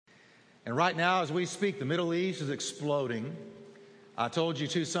And right now, as we speak, the Middle East is exploding. I told you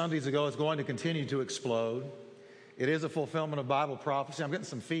 2 Sundays ago it's going to continue to explode. It is a fulfillment of Bible prophecy. I'm getting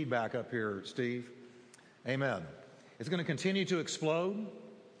some feedback up here, Steve. Amen. It's going to continue to explode.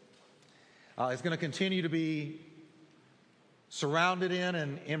 It's going to continue to be surrounded in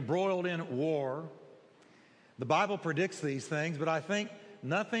and embroiled in war. The Bible predicts these things, but I think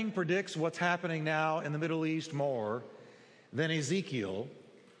nothing predicts what's happening now in the Middle East more than Ezekiel,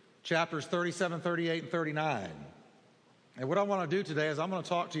 chapters 37, 38, and 39. And what I want to do today is I'm going to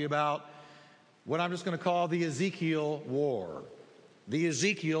talk to you about what I'm just going to call the Ezekiel War. The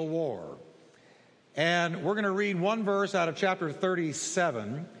Ezekiel War. And we're going to read one verse out of chapter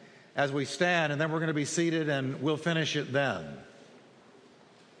 37 as we stand, and then we're going to be seated and we'll finish it then.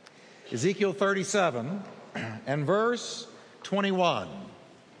 Ezekiel 37 and verse 21.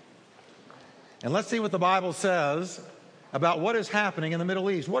 And let's see what the Bible says about what is happening in the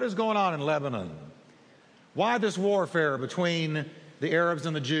Middle East. What is going on in Lebanon? Why this warfare between the Arabs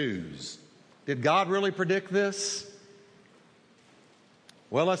and the Jews? Did God really predict this?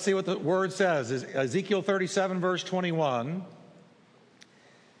 Well, let's see what the word says. Ezekiel 37, verse 21.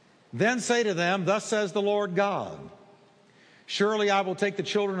 Then say to them, thus says the Lord God, surely I will take the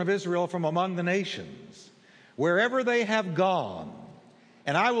children of Israel from among the nations, wherever they have gone,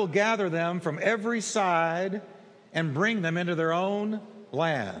 and I will gather them from every side and bring them into their own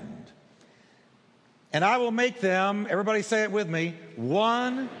land. And I will make them, everybody say it with me,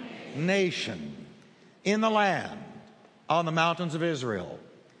 one nation in the land on the mountains of Israel.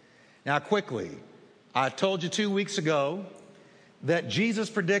 Now quickly, I told you 2 weeks ago that Jesus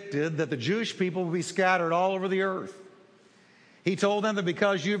predicted that the Jewish people will be scattered all over the earth. He told them that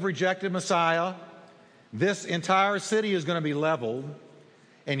because you've rejected Messiah, this entire city is going to be leveled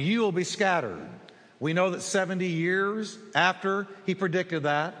and you will be scattered. We know that 70 years after he predicted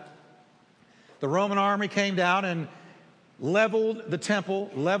that, the Roman army came down and leveled the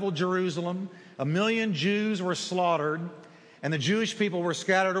temple, leveled Jerusalem. 1 million Jews were slaughtered, and the Jewish people were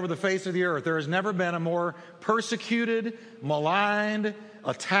scattered over the face of the earth. There has never been a more persecuted, maligned,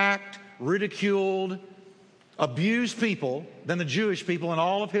 attacked, ridiculed, abused people than the Jewish people in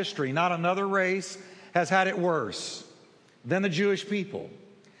all of history. Not another race has had it worse than the Jewish people.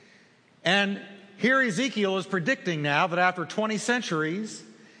 And here Ezekiel is predicting now that after 20 centuries,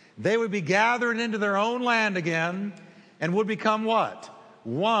 they would be gathered into their own land again and would become what?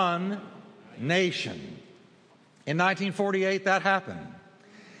 One nation. In 1948, that happened.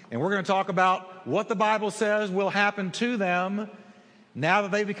 And we're going to talk about what the Bible says will happen to them now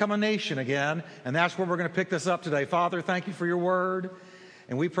that they become a nation again. And that's where we're going to pick this up today. Father, thank you for your word.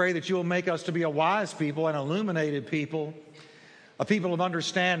 And we pray that you will make us to be a wise people, an illuminated people, a people of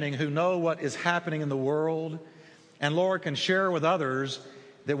understanding who know what is happening in the world. And Lord, can share with others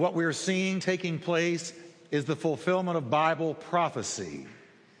that what we are seeing taking place is the fulfillment of Bible prophecy.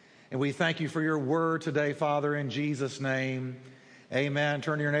 And we thank you for your word today, Father, in Jesus' name. Amen.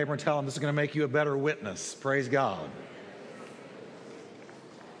 Turn to your neighbor and tell him this is going to make you a better witness. Praise God.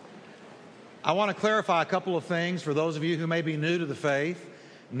 I want to clarify a couple of things for those of you who may be new to the faith,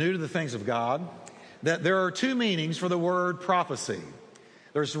 new to the things of God, that there are 2 meanings for the word prophecy.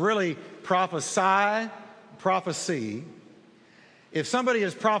 There's really prophesy, prophecy. If somebody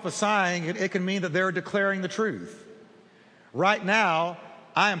is prophesying, it can mean that they're declaring the truth. Right now,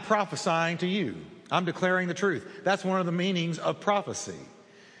 I am prophesying to you. I'm declaring the truth. That's one of the meanings of prophecy.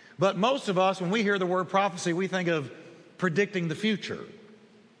 But most of us, when we hear the word prophecy, we think of predicting the future.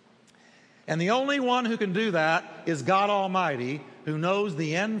 And the only one who can do that is God Almighty, who knows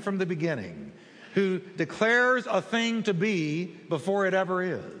the end from the beginning, who declares a thing to be before it ever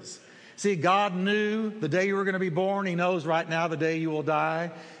is. See, God knew the day you were going to be born. He knows right now the day you will die.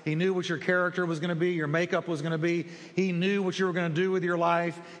 He knew what your character was going to be, your makeup was going to be. He knew what you were going to do with your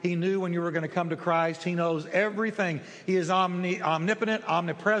life. He knew when you were going to come to Christ. He knows everything. He is omnipotent,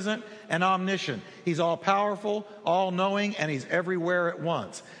 omnipresent, and omniscient. He's all-powerful, all-knowing, and he's everywhere at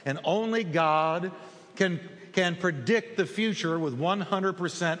once. And only God can predict the future with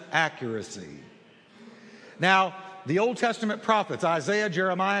 100% accuracy. Now, the Old Testament prophets, Isaiah,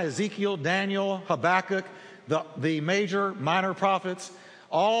 Jeremiah, Ezekiel, Daniel, Habakkuk, the major, minor prophets,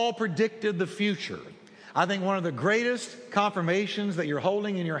 all predicted the future. I think one of the greatest confirmations that you're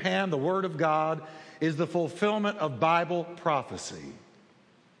holding in your hand, the Word of God, is the fulfillment of Bible prophecy.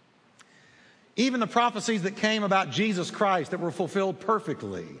 Even the prophecies that came about Jesus Christ that were fulfilled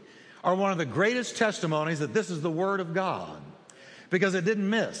perfectly are one of the greatest testimonies that this is the Word of God, because it didn't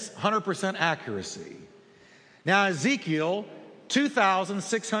miss 100% accuracy. Now, Ezekiel,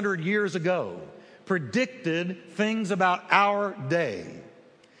 2,600 years ago, predicted things about our day.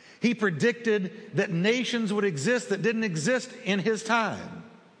 He predicted that nations would exist that didn't exist in his time.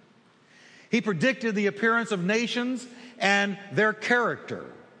 He predicted the appearance of nations and their character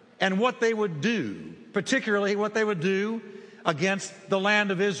and what they would do, particularly what they would do against the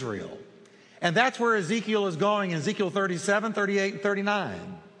land of Israel. And that's where Ezekiel is going in Ezekiel 37, 38, and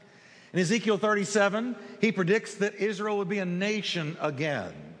 39. In Ezekiel 37, he predicts that Israel would be a nation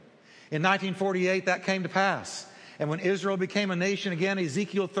again. In 1948, that came to pass. And when Israel became a nation again,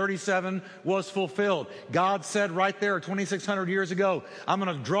 Ezekiel 37 was fulfilled. God said right there 2,600 years ago, I'm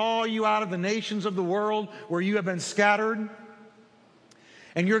going to draw you out of the nations of the world where you have been scattered,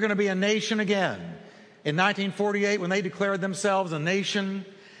 and you're going to be a nation again. In 1948, when they declared themselves a nation,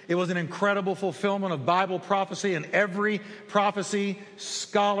 it was an incredible fulfillment of Bible prophecy, and every prophecy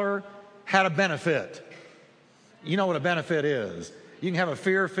scholar had a benefit. You know what a benefit is. You can have a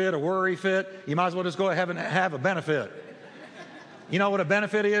fear fit, a worry fit. You might as well just go ahead and have a benefit. You know what a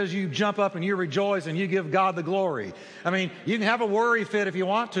benefit is? You jump up and you rejoice and you give God the glory. I mean, you can have a worry fit if you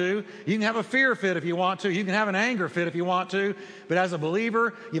want to. You can have a fear fit if you want to. You can have an anger fit if you want to. But as a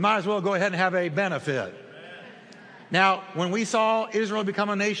believer, you might as well go ahead and have a benefit. Now, when we saw Israel become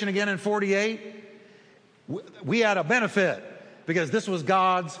a nation again in 48, we had a benefit because this was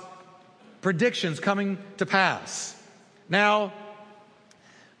God's predictions coming to pass. Now,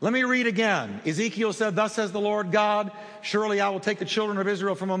 let me read again. Ezekiel said, thus says the Lord God, surely I will take the children of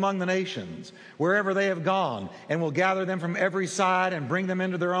Israel from among the nations, wherever they have gone, and will gather them from every side and bring them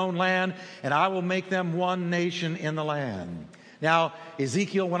into their own land, and I will make them one nation in the land. Now,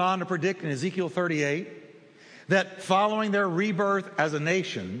 Ezekiel went on to predict in Ezekiel 38 that following their rebirth as a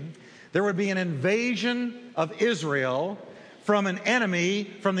nation, there would be an invasion of Israel from an enemy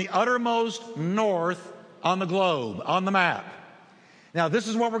from the uttermost north on the globe, on the map. Now, this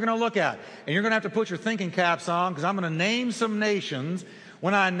is what we're going to look at. And you're going to have to put your thinking caps on because I'm going to name some nations.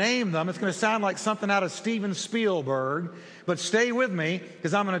 When I name them, it's going to sound like something out of Steven Spielberg. But stay with me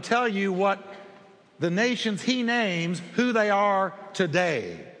because I'm going to tell you what the nations he names, who they are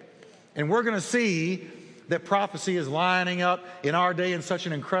today. And we're going to see that prophecy is lining up in our day in such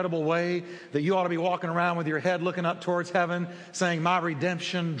an incredible way that you ought to be walking around with your head looking up towards heaven saying, my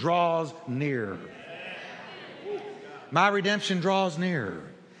redemption draws near. My redemption draws near.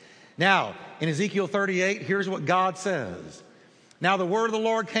 Now, in Ezekiel 38, here's what God says. Now the word of the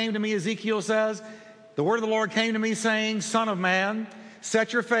Lord came to me, Ezekiel says, the word of the Lord came to me saying, Son of man,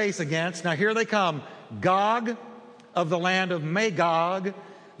 set your face against, now here they come, Gog of the land of Magog,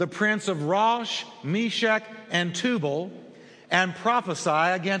 the prince of Rosh, Meshech, and Tubal, and prophesy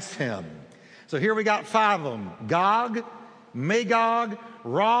against him. So here we got 5 of them. Gog, Magog,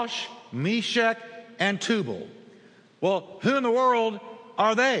 Rosh, Meshech, and Tubal. Well, who in the world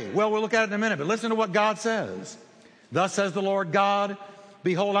are they? Well, we'll look at it in a minute, but listen to what God says. Thus says the Lord God,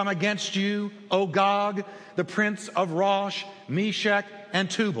 behold, I'm against you, O Gog, the prince of Rosh, Meshech, and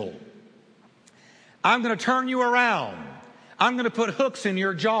Tubal. I'm going to turn you around. I'm going to put hooks in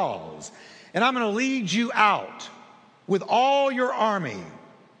your jaws, and I'm going to lead you out with all your army.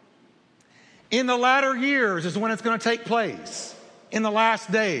 In the latter years is when it's going to take place, in the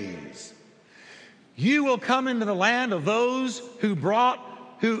last days. You will come into the land of those who brought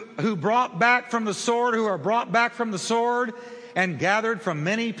back from the sword, who are brought back from the sword, and gathered from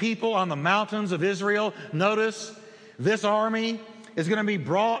many people on the mountains of Israel. Notice, this army is going to be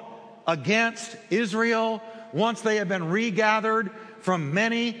brought against Israel once they have been regathered from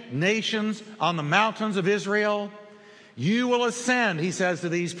many nations on the mountains of Israel. You will ascend, he says to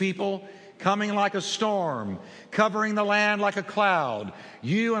these people, coming like a storm, covering the land like a cloud,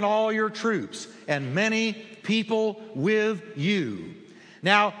 you and all your troops, and many people with you.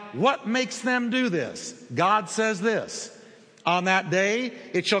 Now, what makes them do this? God says this, on that day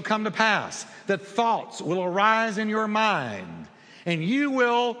it shall come to pass that thoughts will arise in your mind, and you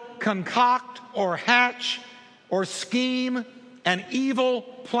will concoct or hatch or scheme an evil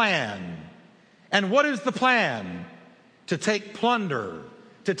plan. And what is the plan? To take plunder,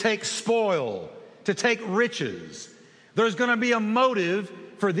 to take spoil, to take riches. There's going to be a motive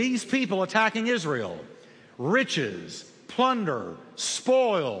for these people attacking Israel. Riches, plunder,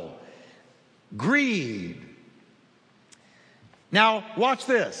 spoil, greed. Now, watch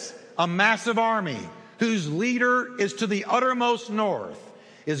this. A massive army whose leader is to the uttermost north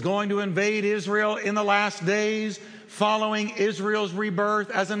is going to invade Israel in the last days following Israel's rebirth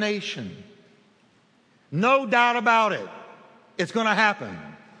as a nation. No doubt about it. It's going to happen.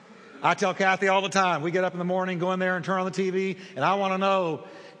 I tell Kathy all the time, we get up in the morning, go in there and turn on the TV, and I want to know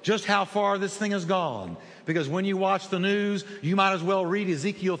just how far this thing has gone. Because when you watch the news, you might as well read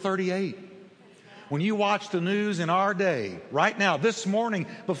Ezekiel 38. When you watch the news in our day, right now, this morning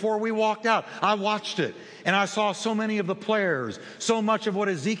before we walked out, I watched it and I saw so many of the players, so much of what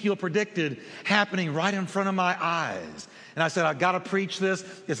Ezekiel predicted happening right in front of my eyes. And I said, I've got to preach this.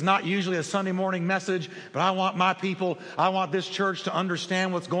 It's not usually a Sunday morning message, but I want my people, I want this church to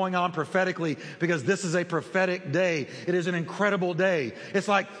understand what's going on prophetically, because this is a prophetic day. It is an incredible day. It's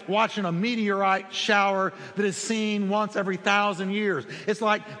like watching a meteorite shower that is seen once every 1,000 years. It's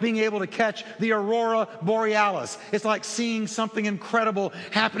like being able to catch the aurora borealis. It's like seeing something incredible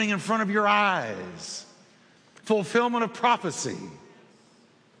happening in front of your eyes. Fulfillment of prophecy.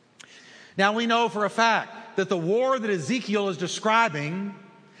 Now we know for a fact that the war that Ezekiel is describing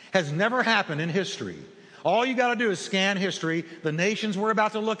has never happened in history. All you got to do is scan history. The nations we're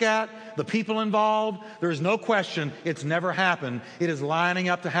about to look at, the people involved, there's no question it's never happened. It is lining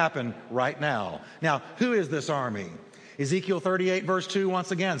up to happen right now. Now, who is this army? Ezekiel 38 verse 2,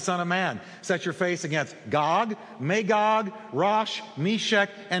 once again, Son of man, set your face against Gog, Magog, Rosh, Meshech,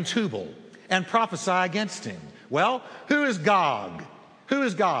 and Tubal, and prophesy against him. Well, who is Gog? Who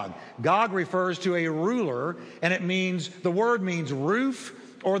is Gog? Gog refers to a ruler, and the word means roof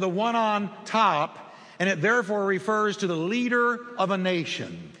or the one on top, and it therefore refers to the leader of a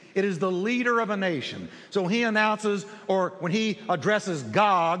nation. It is the leader of a nation. So he announces, or when he addresses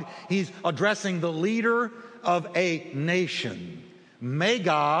Gog, he's addressing the leader of a nation.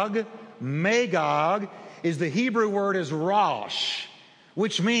 Magog is the Hebrew word is Rosh,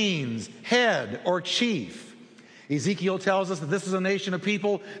 which means head or chief. Ezekiel tells us that this is a nation of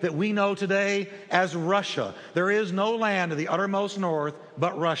people that we know today as Russia. There is no land to the uttermost north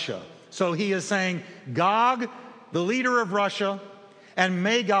but Russia. So he is saying Gog, the leader of Russia, and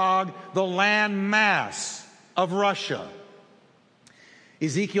Magog, the land mass of Russia.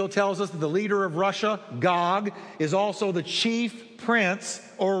 Ezekiel tells us that the leader of Russia, Gog, is also the chief prince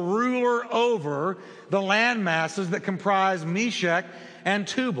or ruler over the land masses that comprise Meshech and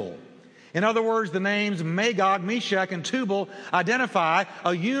Tubal. In other words, the names Magog, Meshech, and Tubal identify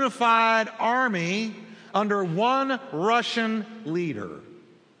a unified army under one Russian leader.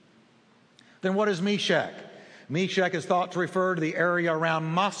 Then what is Meshech? Meshech is thought to refer to the area around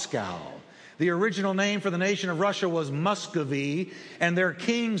Moscow. The original name for the nation of Russia was Muscovy, and their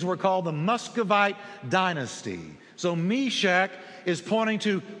kings were called the Muscovite dynasty. So Meshech is pointing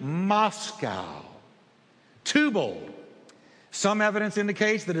to Moscow. Tubal. Some evidence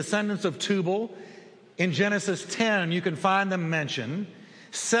indicates the descendants of Tubal, in Genesis 10, you can find them mentioned,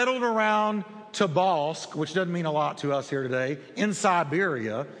 settled around Tobolsk, which doesn't mean a lot to us here today, in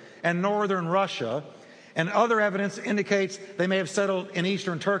Siberia and northern Russia. And other evidence indicates they may have settled in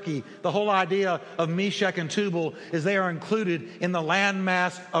eastern Turkey. The whole idea of Meshech and Tubal is they are included in the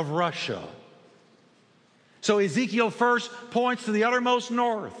landmass of Russia. So Ezekiel first points to the uttermost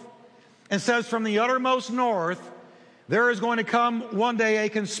north and says, from the uttermost north, there is going to come one day a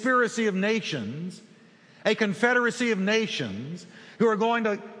conspiracy of nations, a confederacy of nations who are going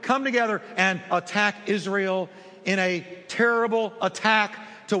to come together and attack Israel in a terrible attack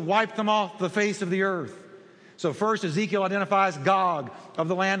to wipe them off the face of the earth. So first, Ezekiel identifies Gog of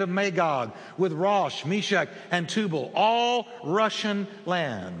the land of Magog with Rosh, Meshech, and Tubal, all Russian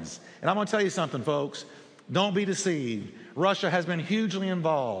lands. And I'm going to tell you something, folks. Don't be deceived. Russia has been hugely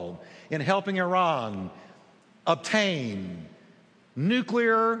involved in helping Iran obtain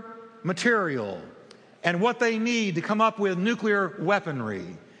nuclear material and what they need to come up with nuclear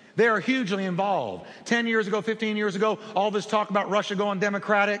weaponry. They are hugely involved. 10 years ago, 15 years ago, all this talk about Russia going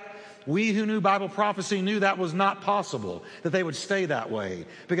democratic, we who knew Bible prophecy knew that was not possible, that they would stay that way,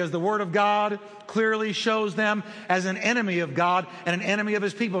 because the Word of God clearly shows them as an enemy of God and an enemy of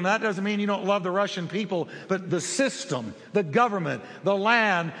His people. Now, that doesn't mean you don't love the Russian people, but the system, the government, the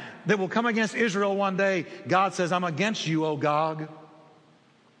land that will come against Israel one day, God says, I'm against you, O Gog.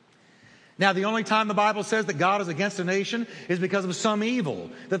 Now, the only time the Bible says that God is against a nation is because of some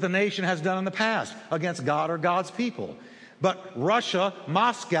evil that the nation has done in the past against God or God's people. But Russia,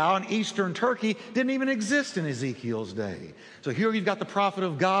 Moscow, and eastern Turkey didn't even exist in Ezekiel's day. So here you've got the prophet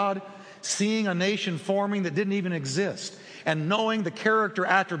of God seeing a nation forming that didn't even exist and knowing the character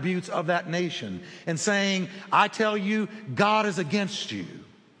attributes of that nation and saying, I tell you, God is against you.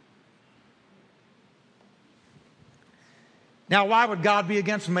 Now, why would God be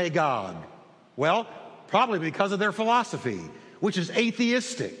against Magog? Well, probably because of their philosophy, which is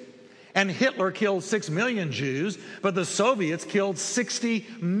atheistic. And Hitler killed 6 million Jews, but the Soviets killed 60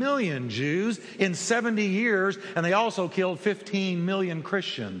 million Jews in 70 years, and they also killed 15 million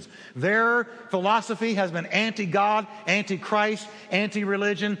Christians. Their philosophy has been anti-God, anti-Christ,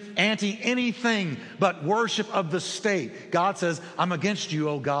 anti-religion, anti-anything but worship of the state. God says, I'm against you,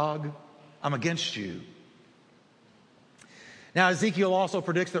 O Gog. I'm against you. Now, Ezekiel also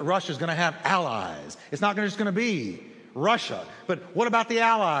predicts that Russia is going to have allies. It's not just going to be Russia. But what about the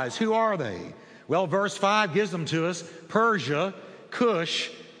allies? Who are they? Well, verse 5 gives them to us. Persia, Cush,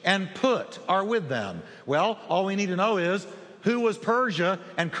 and Put are with them. Well, all we need to know is who was Persia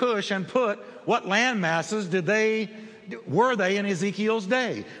and Cush and Put? What land masses were they in Ezekiel's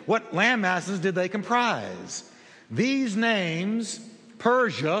day? What land masses did they comprise? These names,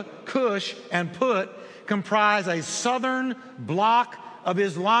 Persia, Cush, and Put, comprise a southern block of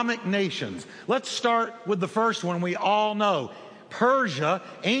Islamic nations. Let's start with the first one we all know. Persia,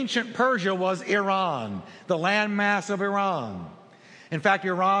 ancient Persia was Iran, the landmass of Iran. In fact,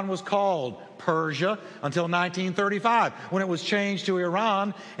 Iran was called Persia until 1935, when it was changed to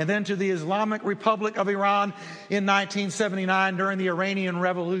Iran and then to the Islamic Republic of Iran in 1979 during the Iranian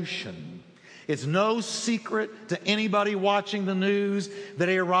Revolution. It's no secret to anybody watching the news that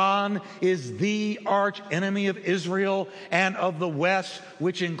Iran is the arch enemy of Israel and of the West,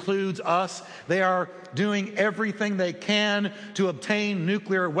 which includes us. They are doing everything they can to obtain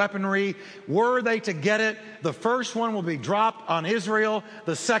nuclear weaponry. Were they to get it, the first one will be dropped on Israel,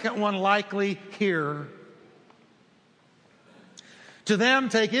 the second one likely here. To them,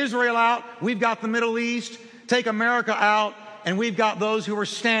 take Israel out, we've got the Middle East. Take America out, and we've got those who are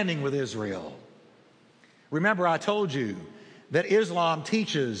standing with Israel. Remember, I told you that Islam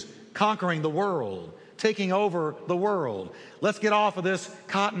teaches conquering the world, taking over the world. Let's get off of this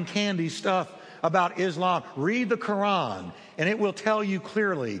cotton candy stuff about Islam. Read the Quran, and it will tell you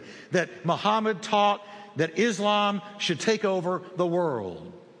clearly that Muhammad taught that Islam should take over the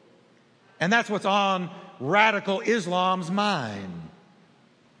world. And that's what's on radical Islam's mind.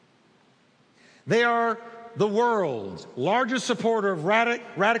 They are the world's largest supporter of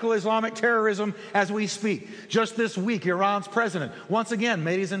radical Islamic terrorism as we speak. Just this week, Iran's president once again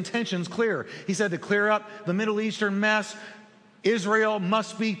made his intentions clear. He said to clear up the Middle Eastern mess, Israel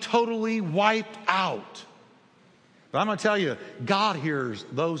must be totally wiped out. But I'm going to tell you, God hears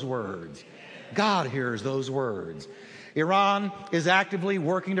those words. God hears those words. Iran is actively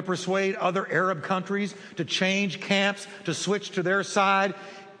working to persuade other Arab countries to change camps, to switch to their side,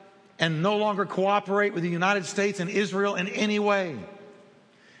 and no longer cooperate with the United States and Israel in any way.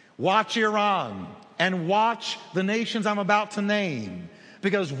 Watch Iran and watch the nations I'm about to name,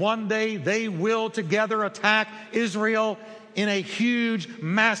 because one day they will together attack Israel in a huge,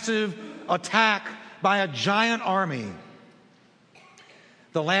 massive attack by a giant army.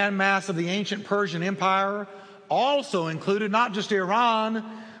 The landmass of the ancient Persian Empire also included not just Iran,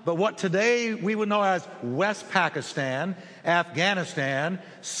 but what today we would know as West Pakistan, Afghanistan,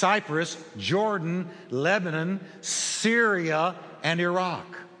 Cyprus, Jordan, Lebanon, Syria, and Iraq.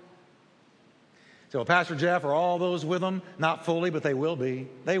 So, Pastor Jeff, are all those with them? Not fully, but they will be.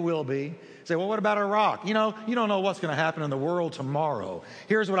 They will be. Say, well, what about Iraq? You know, you don't know what's going to happen in the world tomorrow.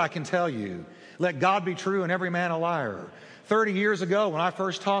 Here's what I can tell you. Let God be true and every man a liar. 30 years ago, when I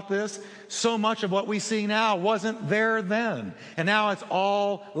first taught this, so much of what we see now wasn't there then. And now it's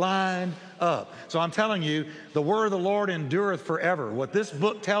all lined up. So I'm telling you, the word of the Lord endureth forever. What this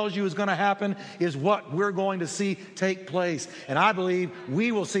book tells you is going to happen is what we're going to see take place. And I believe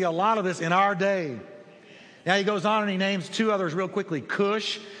we will see a lot of this in our day. Now he goes on and he names two others real quickly.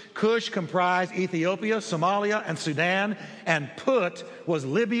 Cush. Cush comprised Ethiopia, Somalia, and Sudan. And Put was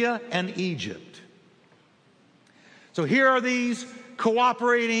Libya and Egypt. So here are these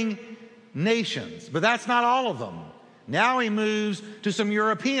cooperating nations, but that's not all of them. Now he moves to some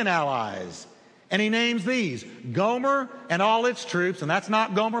European allies, and he names these: Gomer and all its troops, and that's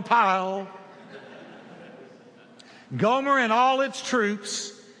not Gomer Pyle. Gomer and all its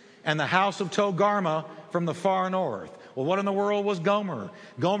troops, and the house of Togarmah from the far north. Well, what in the world was Gomer?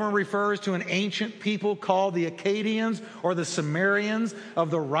 Gomer refers to an ancient people called the Akkadians or the Sumerians of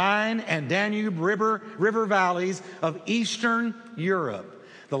the Rhine and Danube river valleys of Eastern Europe.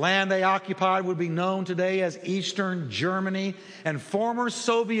 The land they occupied would be known today as Eastern Germany, and former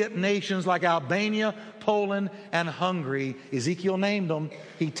Soviet nations like Albania, Poland, and Hungary. Ezekiel named them.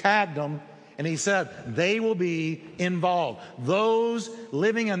 He tagged them. And he said they will be involved. Those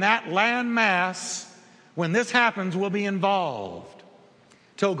living in that land mass, when this happens, will be involved.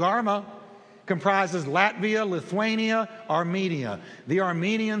 Togarmah comprises Latvia, Lithuania, Armenia. The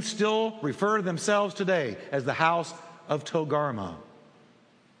Armenians still refer to themselves today as the house of Togarmah.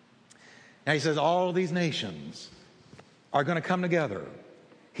 Now he says all of these nations are going to come together.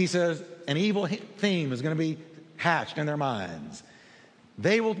 He says an evil theme is going to be hatched in their minds.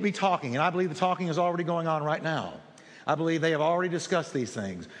 They will be talking, and I believe the talking is already going on right now. I believe they have already discussed these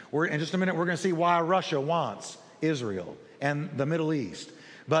things. In just a minute, we're going to see why Russia wants Israel and the Middle East.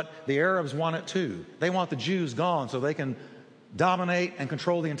 But the Arabs want it too. They want the Jews gone so they can dominate and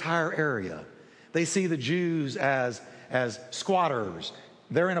control the entire area. They see the Jews as squatters.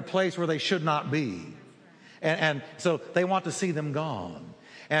 They're in a place where they should not be. And so they want to see them gone.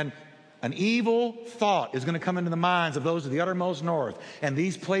 And an evil thought is going to come into the minds of those of the uttermost north and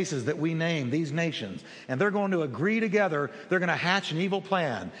these places that we name, these nations. And they're going to agree together. They're going to hatch an evil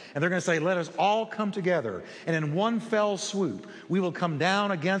plan. And they're going to say, let us all come together. And in one fell swoop, we will come down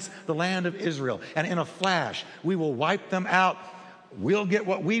against the land of Israel. And in a flash, we will wipe them out. We'll get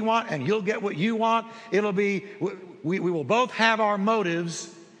what we want and you'll get what you want. It'll be, we will both have our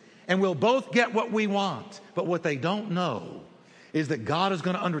motives and we'll both get what we want. But what they don't know is that God is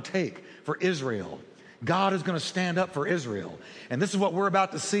going to undertake for Israel. God is going to stand up for Israel. And this is what we're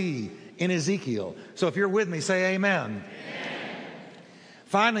about to see in Ezekiel. So if you're with me, say amen. Amen.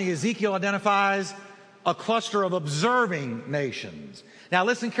 Finally, Ezekiel identifies a cluster of observing nations. Now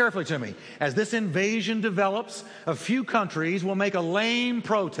listen carefully to me. As this invasion develops, a few countries will make a lame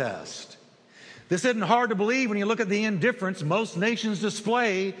protest. This isn't hard to believe when you look at the indifference most nations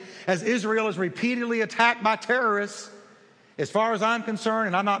display as Israel is repeatedly attacked by terrorists. As far as I'm concerned,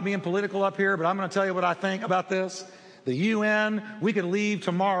 and I'm not being political up here, but I'm going to tell you what I think about this. The UN, we could leave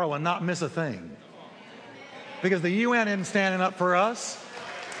tomorrow and not miss a thing. Because the UN isn't standing up for us.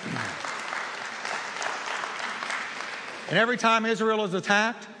 And every time Israel is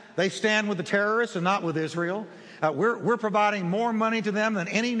attacked, they stand with the terrorists and not with Israel. We're providing more money to them than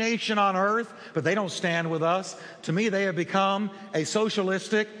any nation on earth, but they don't stand with us. To me, they have become a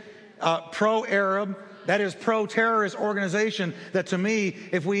socialistic, pro-Arab, that is pro-terrorist organization that to me,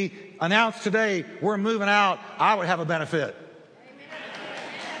 if we announce today we're moving out, I would have a benefit.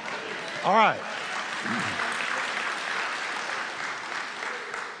 All right.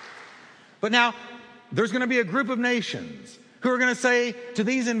 But now, there's going to be a group of nations who are going to say to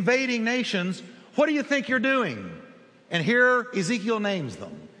these invading nations, what do you think you're doing? And here Ezekiel names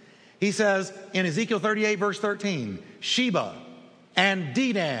them. He says in Ezekiel 38 verse 13, Sheba and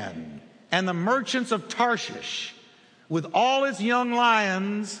Dedan and the merchants of Tarshish with all its young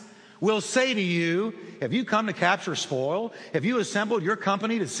lions will say to you, have you come to capture spoil? Have you assembled your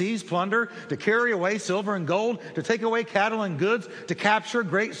company to seize plunder, to carry away silver and gold, to take away cattle and goods, to capture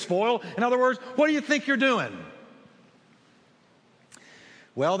great spoil? In other words, what do you think you're doing?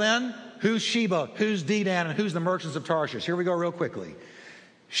 Well then, who's Sheba, who's Dedan, and who's the merchants of Tarshish? Here we go real quickly.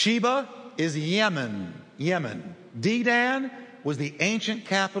 Sheba is Yemen. Dedan was the ancient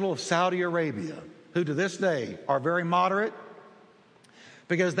capital of Saudi Arabia, who to this day are very moderate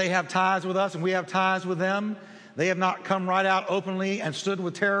because they have ties with us and we have ties with them. They have not come right out openly and stood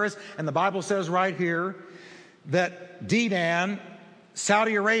with terrorists. And the Bible says right here that Dedan,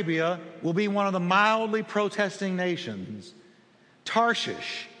 Saudi Arabia, will be one of the mildly protesting nations.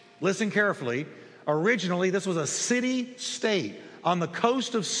 Tarshish, listen carefully, originally this was a city-state on the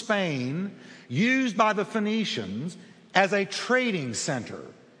coast of Spain used by the Phoenicians as a trading center,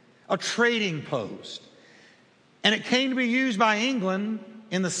 a trading post. And it came to be used by England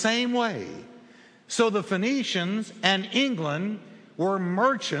in the same way. So the Phoenicians and England were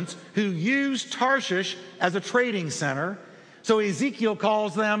merchants who used Tarshish as a trading center. So Ezekiel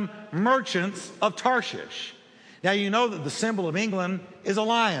calls them merchants of Tarshish. Now you know that the symbol of England is a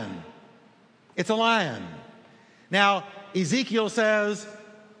lion. It's a lion. Now Ezekiel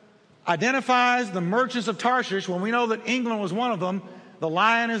identifies the merchants of Tarshish when we know that England was one of them. The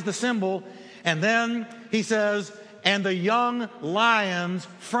lion is the symbol. And then he says, and the young lions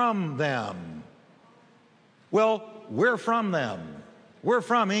from them. Well, we're from them. We're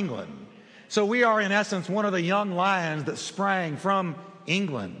from England. So we are in essence one of the young lions that sprang from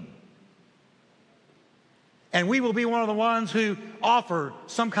England. And we will be one of the ones who offer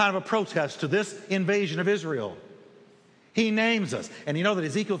some kind of a protest to this invasion of Israel. He names us. And you know that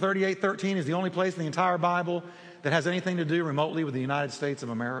Ezekiel 38:13 is the only place in the entire Bible that has anything to do remotely with the United States of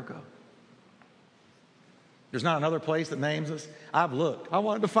America. There's not another place that names us. I've looked. I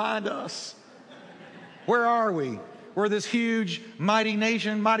wanted to find us. Where are we? We're this huge, mighty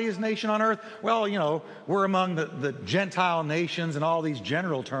nation, mightiest nation on earth. Well, you know, we're among the Gentile nations and all these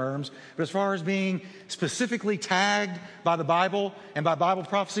general terms. But as far as being specifically tagged by the Bible and by Bible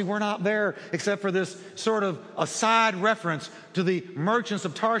prophecy, we're not there except for this sort of aside reference to the merchants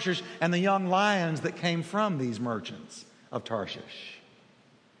of Tarshish and the young lions that came from these merchants of Tarshish.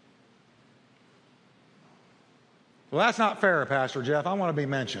 Well, that's not fair, Pastor Jeff. I want to be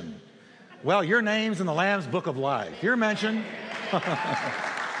mentioned. Well, your name's in the Lamb's Book of Life. You're mentioned.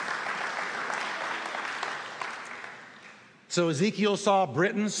 So Ezekiel saw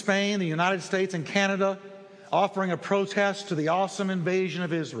Britain, Spain, the United States, and Canada offering a protest to the awesome invasion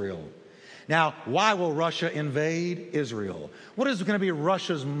of Israel. Now, why will Russia invade Israel? What is going to be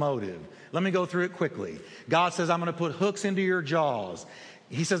Russia's motive? Let me go through it quickly. God says, I'm going to put hooks into your jaws.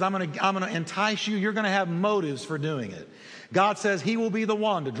 He says, I'm going to entice you. You're going to have motives for doing it. God says he will be the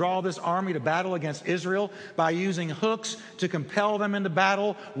one to draw this army to battle against Israel by using hooks to compel them into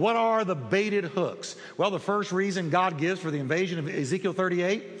battle. What are the baited hooks? Well, the first reason God gives for the invasion of Ezekiel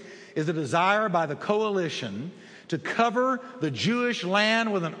 38 is the desire by the coalition to cover the Jewish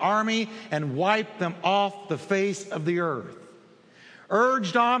land with an army and wipe them off the face of the earth.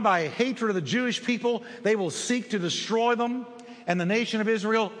 Urged on by a hatred of the Jewish people, they will seek to destroy them and the nation of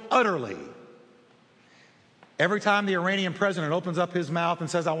Israel utterly. Every time the Iranian president opens up his mouth and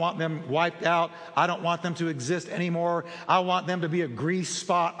says, I want them wiped out, I don't want them to exist anymore, I want them to be a grease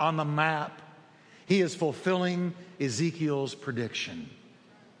spot on the map, he is fulfilling Ezekiel's prediction.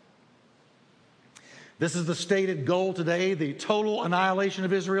 This is the stated goal today, the total annihilation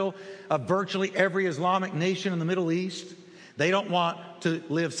of Israel, of virtually every Islamic nation in the Middle East. They don't want to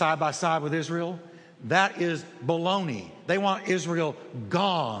live side by side with Israel. That is baloney. They want Israel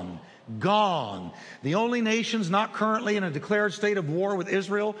gone. Gone. The only nations not currently in a declared state of war with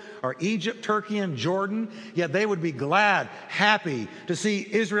Israel are Egypt, Turkey, and Jordan. Yet they would be glad, happy to see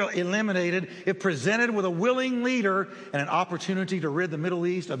Israel eliminated if presented with a willing leader and an opportunity to rid the Middle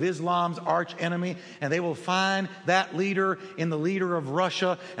East of Islam's arch enemy. And they will find that leader in the leader of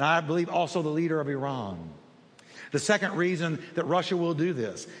Russia, and I believe also the leader of Iran. The second reason that Russia will do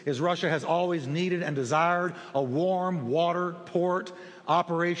this is Russia has always needed and desired a warm water port,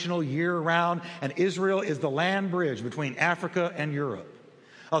 operational year-round, and Israel is the land bridge between Africa and Europe.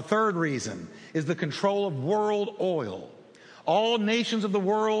 A third reason is the control of world oil. All nations of the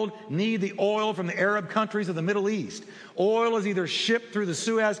world need the oil from the Arab countries of the Middle East. Oil is either shipped through the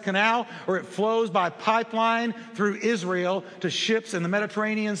Suez Canal or it flows by pipeline through Israel to ships in the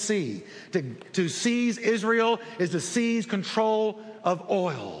Mediterranean Sea. To seize Israel is to seize control of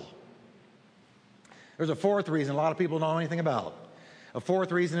oil. There's a fourth reason a lot of people don't know anything about. A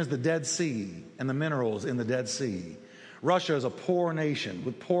fourth reason is the Dead Sea and the minerals in the Dead Sea. Russia is a poor nation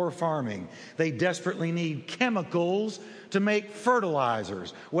with poor farming. They desperately need chemicals to make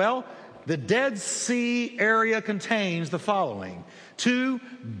fertilizers. Well, the Dead Sea area contains the following: 2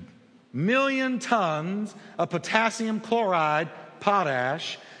 million tons of potassium chloride,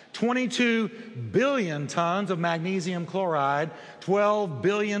 potash, 22 billion tons of magnesium chloride, 12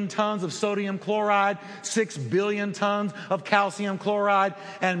 billion tons of sodium chloride, 6 billion tons of calcium chloride,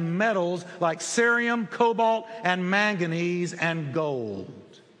 and metals like cerium, cobalt, and manganese, and gold.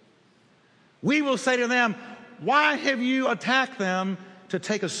 We will say to them, why have you attacked them to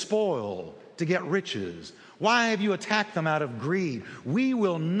take a spoil, to get riches? Why have you attacked them out of greed? We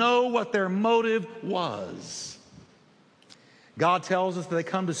will know what their motive was. God tells us that they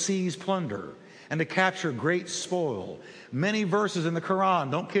come to seize plunder and to capture great spoil. Many verses in the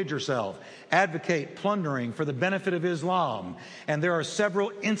Quran, don't kid yourself, advocate plundering for the benefit of Islam. And there are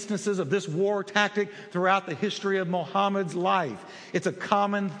several instances of this war tactic throughout the history of Muhammad's life. It's a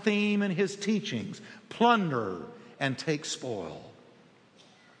common theme in his teachings: plunder and take spoil.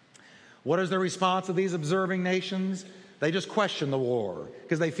 What is the response of these observing nations? They just question the war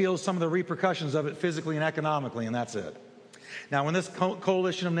because they feel some of the repercussions of it physically and economically, and that's it. Now, when this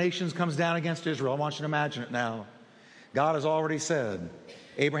coalition of nations comes down against Israel, I want you to imagine it now. God has already said,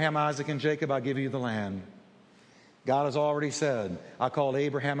 Abraham, Isaac, and Jacob, I give you the land. God has already said, I called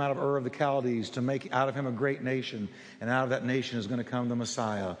Abraham out of Ur of the Chaldees to make out of him a great nation, and out of that nation is going to come the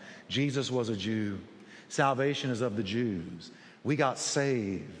Messiah. Jesus was a Jew. Salvation is of the Jews. We got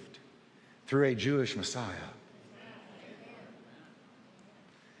saved through a Jewish Messiah.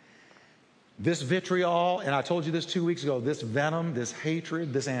 This vitriol, and I told you this 2 weeks ago, this venom, this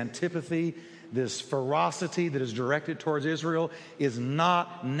hatred, this antipathy, this ferocity that is directed towards Israel is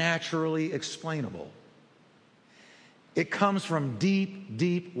not naturally explainable. It comes from deep,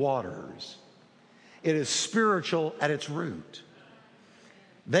 deep waters. It is spiritual at its root.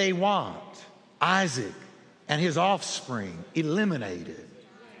 They want Isaac and his offspring eliminated.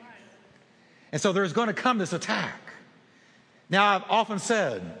 And so there's going to come this attack. Now, I've often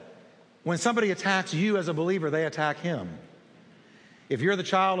said, when somebody attacks you as a believer, they attack him. If you're the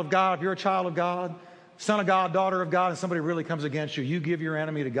child of God, if you're a child of God, son of God, daughter of God, and somebody really comes against you, you give your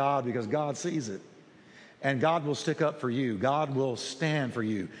enemy to God because God sees it. And God will stick up for you. God will stand for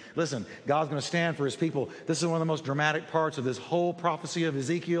you. Listen, God's going to stand for his people. This is one of the most dramatic parts of this whole prophecy of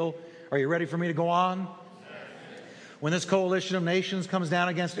Ezekiel. Are you ready for me to go on? When this coalition of nations comes down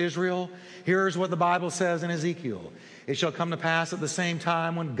against Israel, here's what the Bible says in Ezekiel. It shall come to pass at the same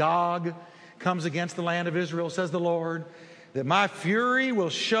time when Gog comes against the land of Israel, says the Lord, that my fury will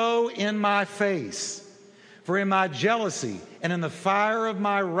show in my face. For in my jealousy and in the fire of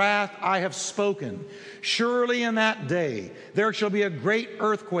my wrath I have spoken. Surely in that day there shall be a great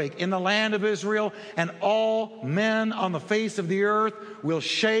earthquake in the land of Israel, and all men on the face of the earth will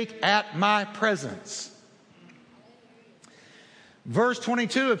shake at my presence. Verse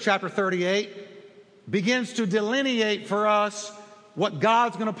 22 of chapter 38 begins to delineate for us what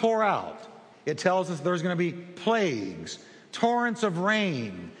God's going to pour out. It tells us there's going to be plagues, torrents of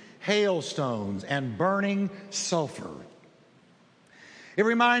rain, hailstones, and burning sulfur. It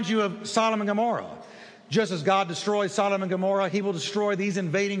reminds you of Sodom and Gomorrah. Just as God destroyed Sodom and Gomorrah, He will destroy these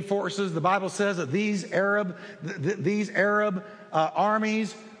invading forces. The Bible says that these Arab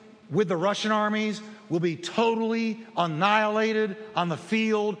armies with the Russian armies will be totally annihilated on the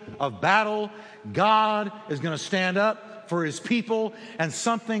field of battle. God is going to stand up for His people, and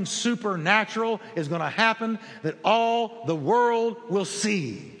something supernatural is going to happen that all the world will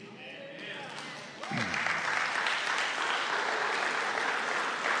see.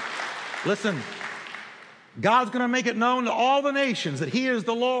 Listen, God's going to make it known to all the nations that He is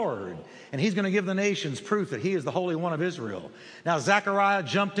the Lord, and He's going to give the nations proof that He is the Holy One of Israel. Now, Zechariah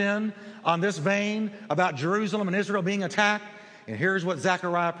jumped in on this vein about Jerusalem and Israel being attacked, and here's what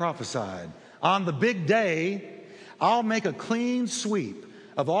Zechariah prophesied. On the big day, I'll make a clean sweep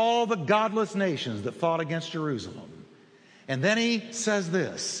of all the godless nations that fought against Jerusalem. And then he says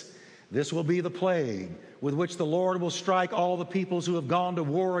this will be the plague with which the Lord will strike all the peoples who have gone to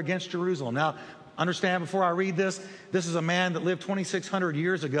war against Jerusalem. Now, understand before I read this is a man that lived 2,600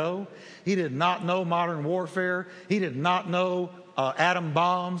 years ago. He did not know modern warfare. He did not know atom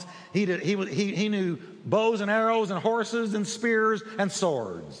bombs. He knew bows and arrows and horses and spears and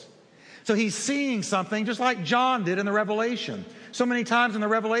swords. So he's seeing something just like John did in the Revelation. So many times in the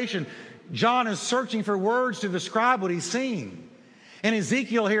Revelation, John is searching for words to describe what he's seeing. And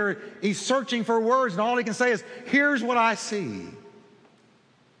Ezekiel here, he's searching for words, and all he can say is, here's what I see.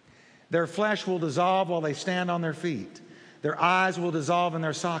 Their flesh will dissolve while they stand on their feet. Their eyes will dissolve in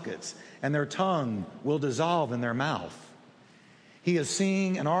their sockets, and their tongue will dissolve in their mouth. He is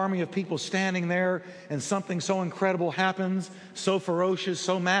seeing an army of people standing there, and something so incredible happens, so ferocious,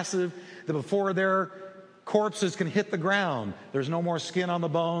 so massive, that before their corpses can hit the ground, there's no more skin on the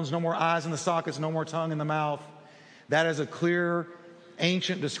bones, no more eyes in the sockets, no more tongue in the mouth. That is a clear,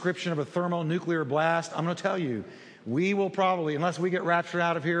 ancient description of a thermonuclear blast. I'm going to tell you, we will probably, unless we get raptured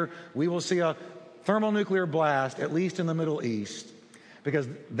out of here, we will see a thermonuclear blast, at least in the Middle East. Because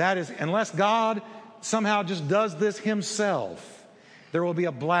that is, unless God somehow just does this Himself, there will be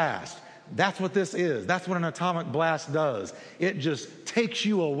a blast. That's what this is. That's what an atomic blast does. It just takes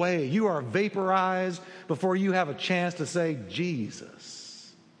you away. You are vaporized before you have a chance to say,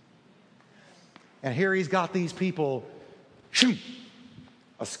 Jesus. And here He's got these people, shoot,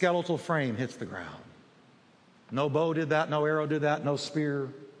 a skeletal frame hits the ground. No bow did that, no arrow did that, no spear.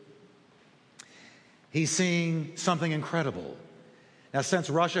 He's seeing something incredible. Now, since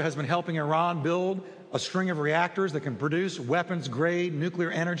Russia has been helping Iran build a string of reactors that can produce weapons-grade nuclear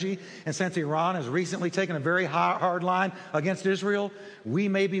energy, and since Iran has recently taken a very hard line against Israel, we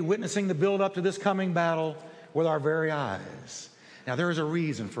may be witnessing the build-up to this coming battle with our very eyes. Now, there is a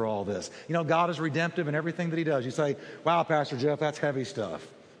reason for all this. You know, God is redemptive in everything that He does. You say, wow, Pastor Jeff, that's heavy stuff.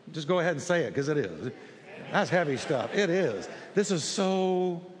 Just go ahead and say it, because it is. That's heavy stuff. It is. This is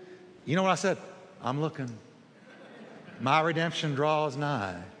so, you know what I said? I'm looking. My redemption draws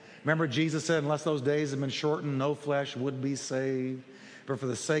nigh. Remember, Jesus said, unless those days have been shortened, no flesh would be saved. But for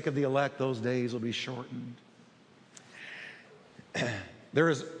the sake of the elect, those days will be shortened. There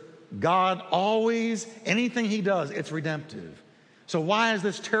is God always, anything He does, it's redemptive. So why is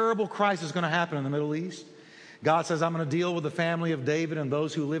this terrible crisis going to happen in the Middle East? God says, I'm going to deal with the family of David and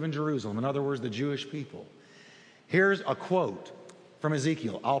those who live in Jerusalem. In other words, the Jewish people. Here's a quote from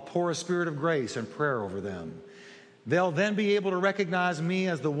Ezekiel. I'll pour a spirit of grace and prayer over them. They'll then be able to recognize me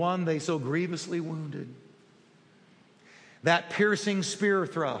as the one they so grievously wounded. That piercing spear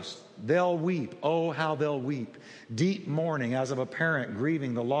thrust, they'll weep. Oh, how they'll weep. Deep mourning as of a parent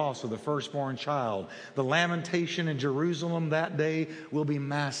grieving the loss of the firstborn child. The lamentation in Jerusalem that day will be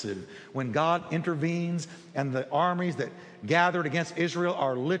massive. When God intervenes and the armies that gathered against Israel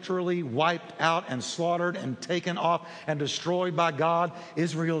are literally wiped out and slaughtered and taken off and destroyed by God,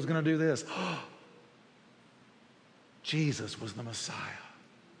 Israel is going to do this. Jesus was the Messiah.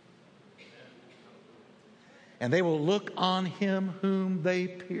 And they will look on Him whom they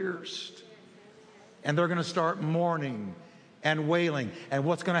pierced. And they're going to start mourning and wailing. And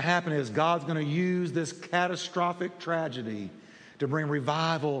what's going to happen is God's going to use this catastrophic tragedy to bring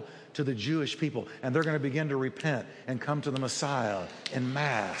revival to the Jewish people. And they're going to begin to repent and come to the Messiah en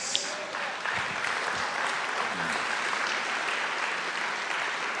masse.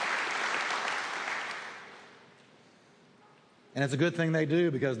 And it's a good thing they do,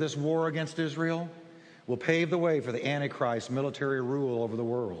 because this war against Israel will pave the way for the Antichrist military rule over the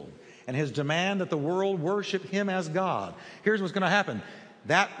world. And his demand that the world worship him as God. Here's what's going to happen.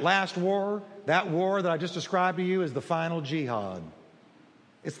 That last war, that war that I just described to you, is the final jihad.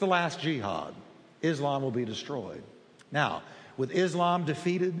 It's the last jihad. Islam will be destroyed. Now, with Islam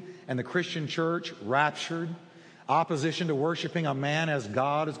defeated and the Christian church raptured, opposition to worshiping a man as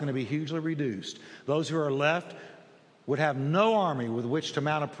God is going to be hugely reduced. Those who are left would have no army with which to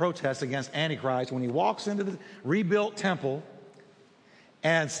mount a protest against Antichrist when he walks into the rebuilt temple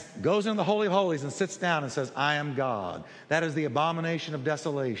and goes into the Holy of Holies and sits down and says, I am God. That is the abomination of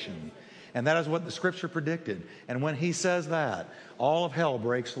desolation. And that is what the Scripture predicted. And when he says that, all of hell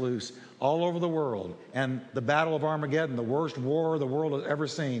breaks loose all over the world. And the Battle of Armageddon, the worst war the world has ever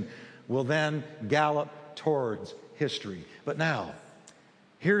seen, will then gallop towards history. But now,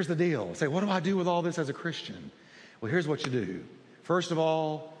 here's the deal. Say, what do I do with all this as a Christian? Well, here's what you do. First of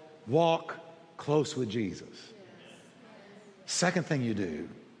all, walk close with Jesus. Second thing you do,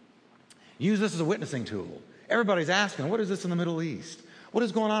 use this as a witnessing tool. Everybody's asking, what is this in the Middle East? What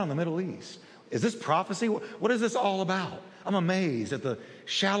is going on in the Middle East? Is this prophecy? What is this all about? I'm amazed at the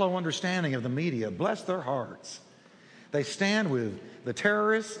shallow understanding of the media. Bless their hearts. They stand with the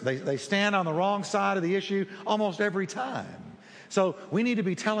terrorists. They stand on the wrong side of the issue almost every time. So we need to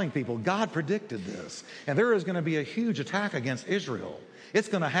be telling people, God predicted this. And there is going to be a huge attack against Israel. It's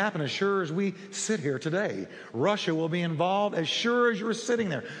going to happen as sure as we sit here today. Russia will be involved as sure as you're sitting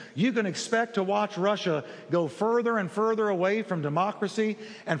there. You can expect to watch Russia go further and further away from democracy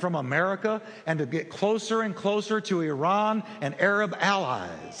and from America, and to get closer and closer to Iran and Arab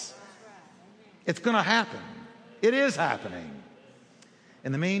allies. It's going to happen. It is happening.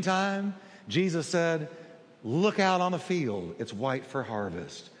 In the meantime, Jesus said, look out on the field. It's white for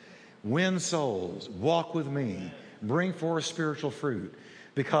harvest. Win souls. Walk with me. Bring forth spiritual fruit.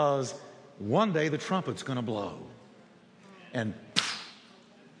 Because one day the trumpet's going to blow. And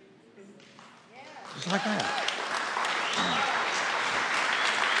just like that.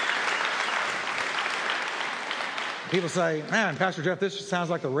 People say, man, Pastor Jeff, this sounds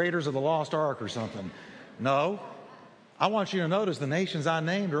like the Raiders of the Lost Ark or something. No. I want you to notice the nations I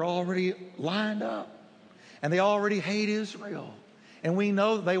named are already lined up. And they already hate Israel. And we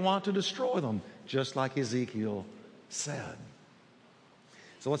know that they want to destroy them, just like Ezekiel said.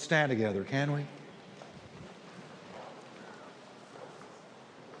 So let's stand together, can we?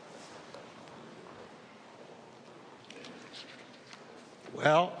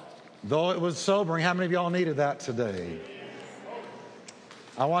 Well, though it was sobering, how many of y'all needed that today?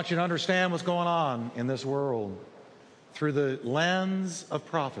 I want you to understand what's going on in this world through the lens of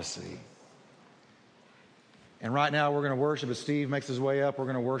prophecy. And right now we're going to worship as Steve makes his way up. We're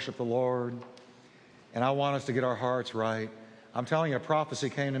going to worship the Lord. And I want us to get our hearts right. I'm telling you, a prophecy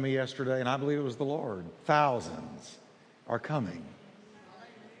came to me yesterday, and I believe it was the Lord. Thousands are coming.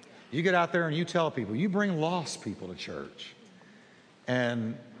 You get out there and you tell people, you bring lost people to church.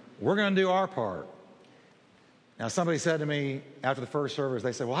 And we're going to do our part. Now, somebody said to me after the first service,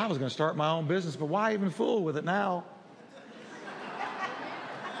 they said, well, I was going to start my own business, but why even fool with it now?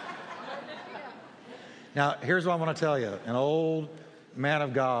 Now, here's what I want to tell you. An old man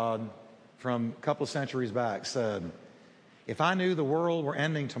of God from a couple of centuries back said, if I knew the world were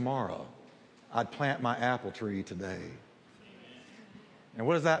ending tomorrow, I'd plant my apple tree today. And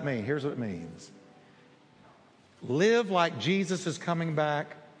what does that mean? Here's what it means. Live like Jesus is coming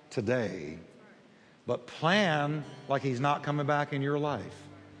back today, but plan like he's not coming back in your life.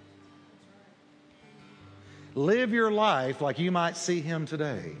 Live your life like you might see him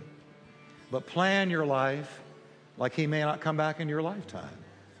today, but plan your life like he may not come back in your lifetime.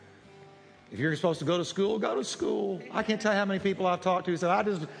 If you're supposed to go to school, go to school. I can't tell you how many people I've talked to who said, I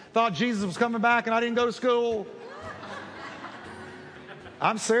just thought Jesus was coming back and I didn't go to school.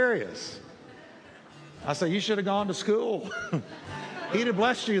 I'm serious. I say, you should have gone to school. He'd have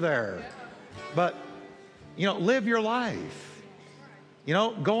blessed you there. But, live your life.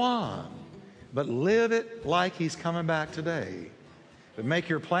 Go on. But live it like he's coming back today. But make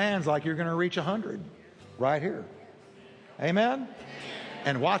your plans like you're going to reach 100 right here. Amen?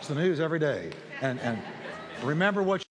 And watch the news every day. And remember what